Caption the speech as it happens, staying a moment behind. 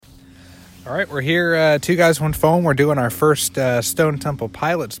All right, we're here, Two Guys, One Phone. We're doing our first Stone Temple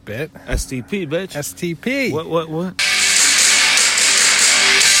Pilots bit. STP, bitch. STP. What?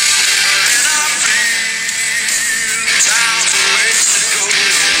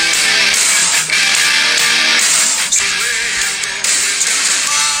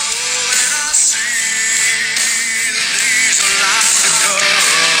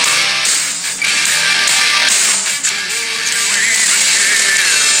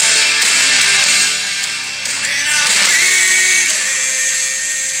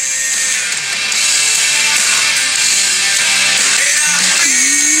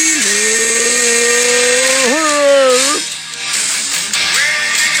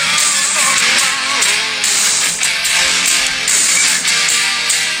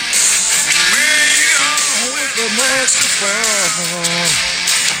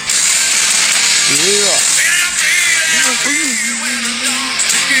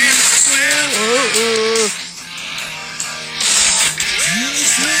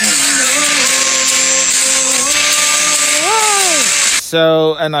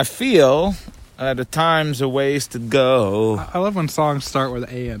 So, and I feel the time's a ways to go. I love when songs start with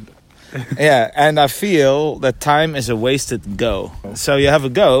 "and." Yeah, and I feel that time is a wasted go. So you have a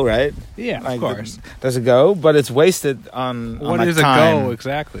go, right? Yeah, of course. There's a go, but it's wasted on What like is time. a go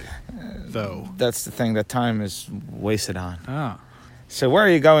exactly, though? That's the thing that time is wasted on. Oh. So where are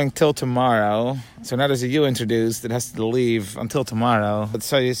you going till tomorrow? So now there's a you introduced that has to leave until tomorrow.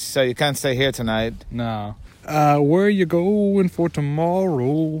 So you can't stay here tonight. No. Where are you going for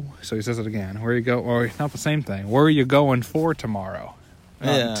tomorrow? So he says it again. Where you go? Or not the same thing. Where are you going for tomorrow?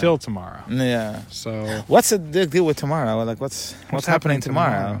 Until tomorrow. Yeah. So what's the deal with tomorrow? Like what's happening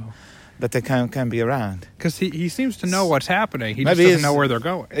tomorrow that they can be around? Because he seems to know what's happening. He Maybe just doesn't know where they're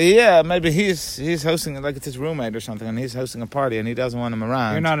going. Yeah, maybe he's hosting, like it's his roommate or something, and he's hosting a party, and he doesn't want him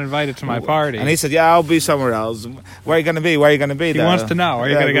around. You're not invited to my party. And he said, "Yeah, I'll be somewhere else." Where are you going to be? Where are you going to be? He wants to know. Where are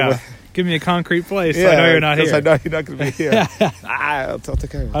you going to go? Give me a concrete place so I know you're not here. I know you're not going to be here. I'll take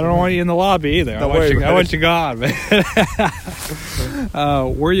care of it. I don't want you in the lobby either. I want you gone, man.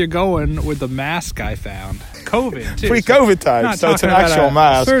 Where you going with the mask I found? COVID, too. Pre-COVID time, so it's an actual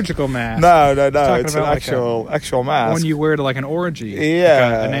mask. Surgical mask. No, it's an actual mask. One you wear to like an orgy.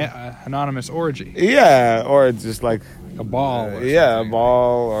 Yeah. Like an anonymous orgy. Yeah, or just like a ball. A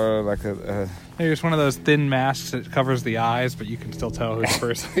ball, or like a Maybe it's one of those thin masks that covers the eyes, but you can still tell who the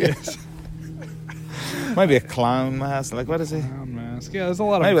person is. Maybe a clown mask. Like, what is it? Clown mask. Yeah, there's a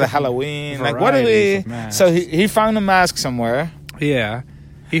lot of... Maybe the Halloween. Like, what do we... So he found a mask somewhere. Yeah.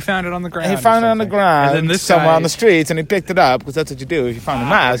 He found it on the ground. He found it on the ground, and then somewhere on the streets, and he picked it up, because that's what you do. If you find a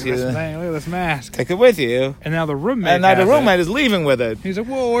mask, look at this mask. Take it with you. And now the roommate is leaving with it. He's like,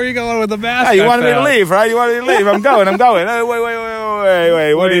 whoa, where are you going with the mask? Hey, you wanted me to leave, right? You wanted me to leave. I'm going. Hey,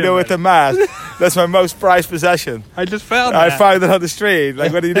 wait. What do you do with the mask? That's my most prized possession. I just found it. I found it on the street.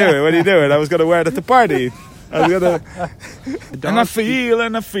 Like, what are you doing? I was going to wear it at the party. I was gonna... And I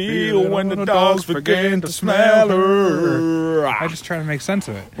feel when the dogs begin to smell her. I just try to make sense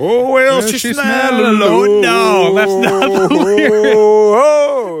of it. Oh, well, she smell alone. No, that's not the lyrics.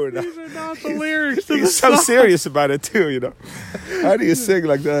 Oh, These are not the lyrics to He's so serious about it, too, you know. How do you sing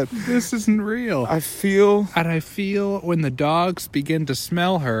like that? This isn't real. I feel when the dogs begin to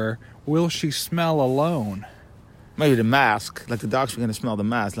smell her, will she smell alone? Maybe the mask, like the dogs are going to smell the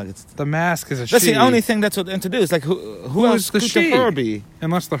mask, like it's the mask is a she. That's the only thing that's what introduced. Like who else the could she? The her be?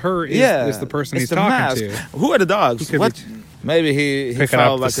 Unless the her is the person he's talking to. Who are the dogs? What? Maybe he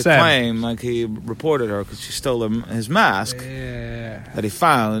filed like a claim, like he reported her because she stole his mask that he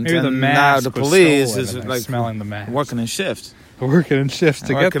found. Maybe and the mask now the police is like smelling the mask, working in shifts. Working in shifts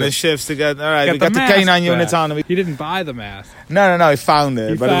to get All right, we got the canine units on him. He didn't buy the mask. No, he found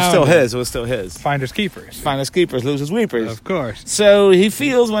it, but it was still his. Finders keepers. Finders keepers, losers weepers. Of course. So he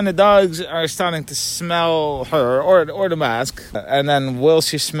feels when the dogs are starting to smell her or the mask, and then will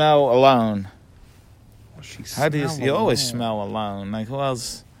she smell alone? How do you always smell alone? Like, who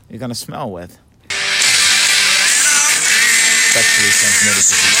else are you gonna smell with? Sexually transmitted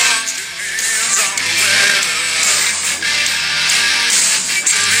disease.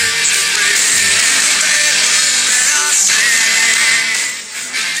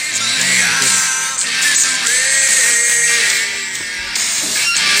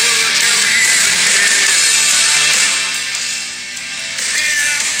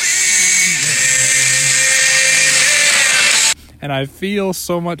 And I feel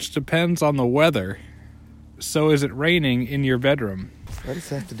so much depends on the weather. So is it raining in your bedroom? What does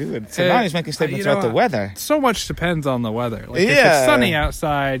that have to do with it? So now he's making statements about the weather. So much depends on the weather. Like, if it's sunny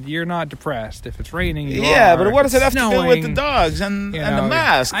outside, you're not depressed. If it's raining, you are. But what does it have to do with the dogs and the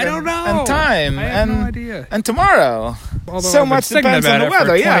mask? I don't know. And time. I have no idea. And tomorrow. Although so much depends on the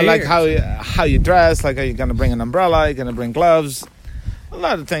weather. Yeah, like years. how you dress. Like, are you going to bring an umbrella? Are you going to bring gloves? A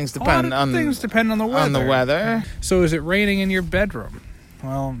lot of things depend on the weather. On the weather. So is it raining in your bedroom?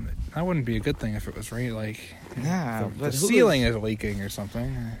 Well, that wouldn't be a good thing if it was raining. Like, the ceiling is leaking or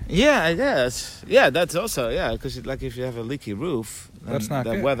something. Yeah, I guess. Yeah, that's also because like if you have a leaky roof, that's not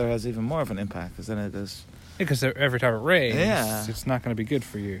good. Weather has even more of an impact because then it goes. Because every time it rains, it's not going to be good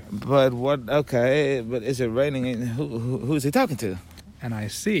for you. But but is it raining? Who is he talking to? And I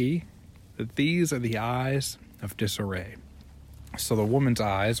see that these are the eyes of disarray. So the woman's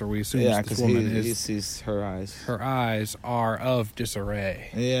eyes, or we assume this woman he sees her eyes. Her eyes are of disarray.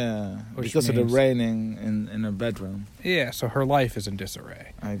 Yeah, because of the raining in her bedroom. Yeah, so her life is in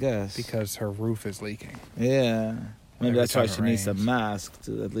disarray. I guess. Because her roof is leaking. Yeah. Maybe that's why she needs a mask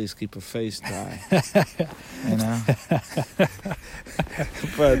to at least keep her face dry. You know?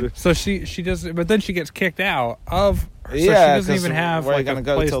 But so she does, but then she gets kicked out of. So she doesn't even have where like you're a gonna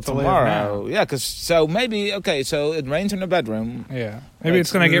go place till to tomorrow. live now. Yeah, because so it rains in her bedroom. Yeah, maybe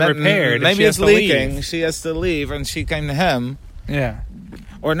it's gonna get repaired. Maybe it's leaking. Leave. She has to leave, and she came to him. Yeah.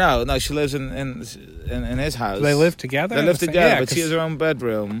 Or no, she lives in his house. So they live together. They live together, but she has her own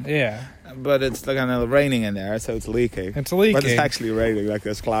bedroom. Yeah. But it's like kind of raining in there, so it's leaking. It's leaking. But it's actually raining, like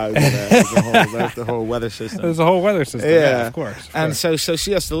there's clouds in there. There's the whole weather system. There's a whole weather system, yeah of course. And so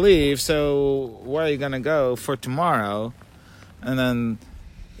she has to leave, so where are you going to go for tomorrow? And then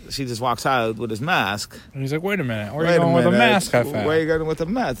she just walks out with his mask. And he's like, wait a minute, where are you going with a mask I found? Where are you going with a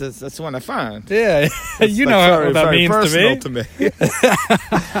mask? That's the one I found. Yeah, you know what that means to me.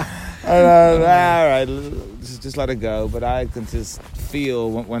 All right, just let it go. But I can just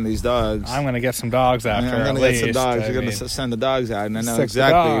feel when these dogs. I'm going to get some dogs after. I'm going to get some dogs. You're going to send the dogs out, and I know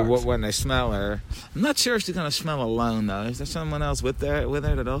exactly when they smell her. I'm not sure if she's going to smell alone though. Is there someone else with her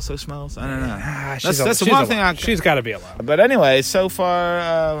that also smells? I don't know. That's the one thing. She's got to be alone. But anyway, so far,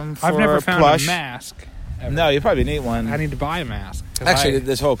 I've never found a mask. Ever. No, you probably need one. I need to buy a mask. Actually,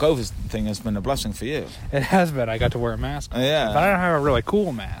 this whole COVID thing has been a blessing for you. It has been. I got to wear a mask. Yeah. But I don't have a really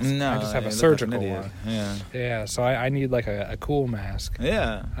cool mask. No. I just have a surgical one. Yeah. Yeah, so I need like a cool mask.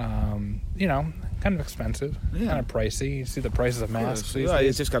 Yeah. Kind of expensive. Yeah. Kind of pricey. You see the prices of masks. Yeah,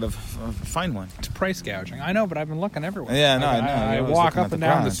 you just got to find one. It's price gouging. I know, but I've been looking everywhere. Yeah, no, I know. I walk up and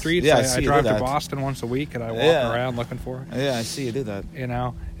down the streets. Yeah, I drive to Boston once a week, and I walk around looking for it. Yeah, I see you do that. You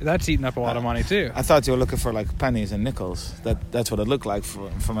know, that's eating up a lot of money, too. I thought you were looking for, like, pennies and nickels. That's what it looked like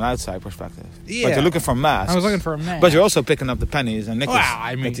from an outside perspective. Yeah. But you're looking for masks. I was looking for a mask. But you're also picking up the pennies and nickels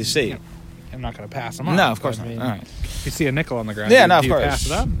that you see. You know, I'm not going to pass them up. No, of course not. All right. You see a nickel on the ground. Yeah, of do course. You pass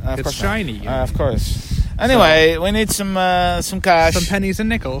it up? It's shiny. Of course. Anyway, we need some cash. Some pennies and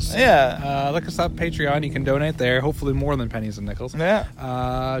nickels. Yeah. Look us up, Patreon. You can donate there. Hopefully more than pennies and nickels.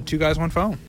 Yeah. 2 guys, 1 phone.